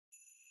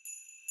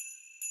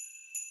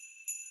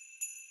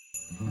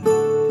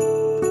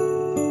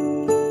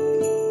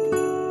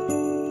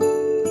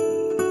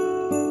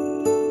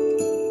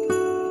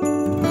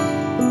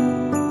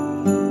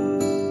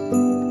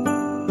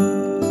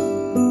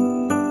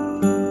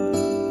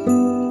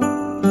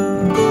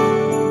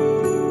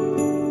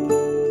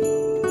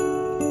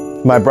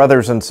My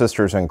brothers and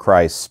sisters in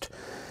Christ,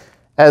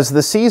 as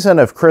the season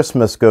of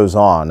Christmas goes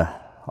on,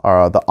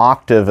 the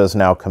octave is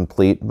now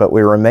complete, but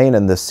we remain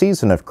in the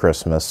season of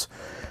Christmas.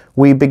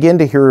 We begin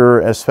to hear,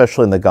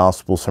 especially in the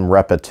Gospels, some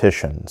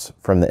repetitions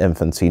from the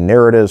infancy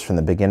narratives, from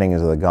the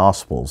beginnings of the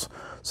Gospels,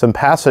 some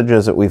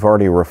passages that we've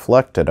already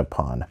reflected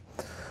upon.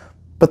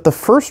 But the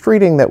first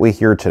reading that we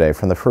hear today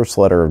from the first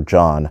letter of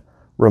John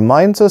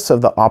reminds us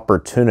of the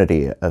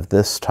opportunity of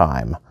this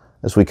time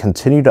as we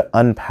continue to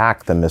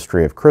unpack the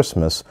mystery of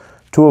Christmas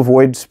to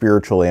avoid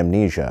spiritual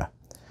amnesia.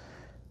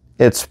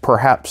 It's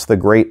perhaps the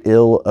great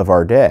ill of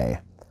our day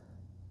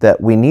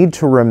that we need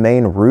to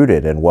remain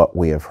rooted in what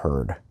we have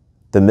heard,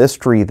 the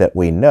mystery that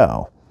we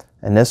know.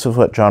 And this is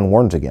what John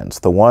warns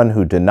against. The one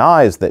who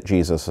denies that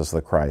Jesus is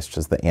the Christ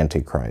is the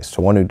Antichrist,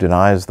 the one who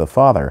denies the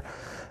Father.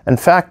 In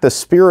fact, the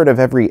spirit of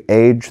every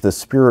age, the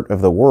spirit of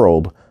the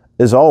world,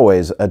 is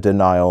always a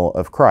denial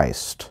of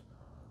Christ.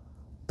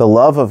 The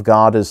love of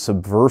God is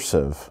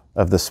subversive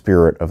of the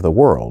spirit of the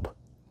world.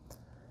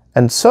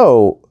 And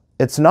so,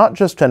 it's not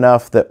just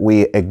enough that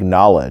we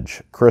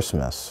acknowledge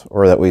Christmas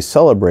or that we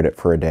celebrate it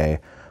for a day,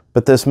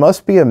 but this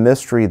must be a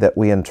mystery that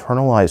we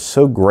internalize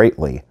so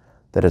greatly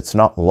that it's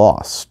not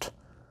lost,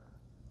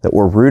 that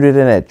we're rooted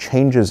in it,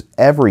 changes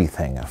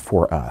everything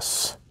for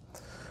us.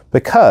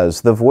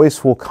 Because the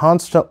voice will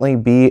constantly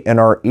be in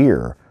our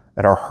ear,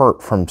 at our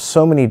heart from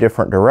so many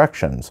different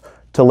directions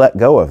to let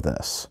go of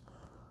this,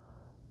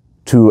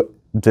 to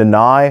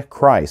deny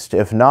Christ,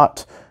 if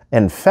not,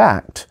 in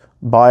fact,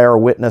 by our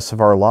witness of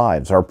our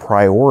lives, our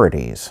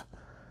priorities.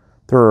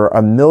 There are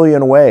a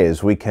million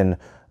ways we can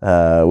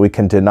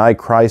deny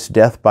Christ's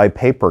death by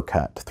paper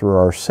cut through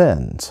our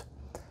sins.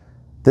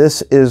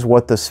 This is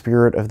what the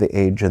spirit of the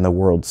age and the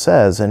world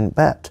says, and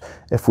that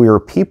if we are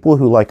people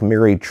who, like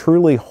Mary,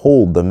 truly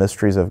hold the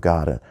mysteries of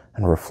God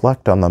and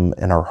reflect on them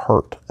in our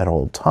heart at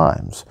all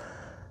times,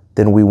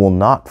 then we will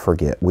not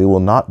forget, we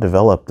will not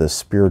develop this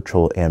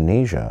spiritual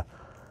amnesia,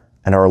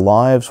 and our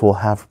lives will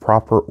have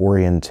proper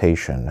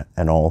orientation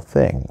in all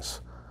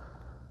things.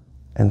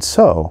 And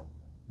so,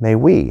 may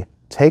we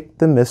take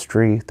the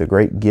mystery, the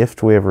great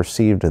gift we have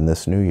received in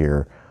this new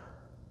year,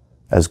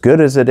 as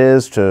good as it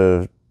is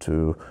to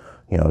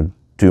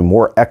do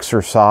more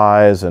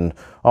exercise and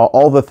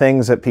all the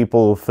things that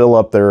people fill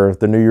up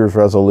the New Year's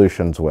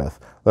resolutions with.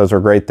 Those are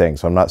great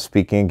things. I'm not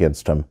speaking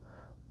against them.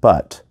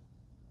 But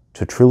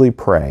to truly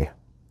pray,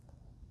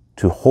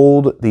 to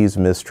hold these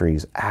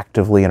mysteries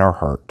actively in our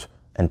heart,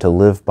 and to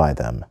live by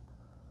them,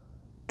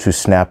 to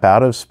snap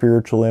out of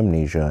spiritual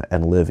amnesia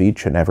and live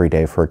each and every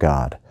day for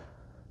God,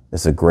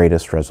 is the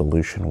greatest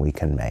resolution we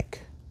can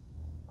make.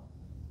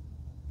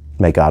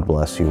 May God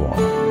bless you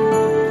all.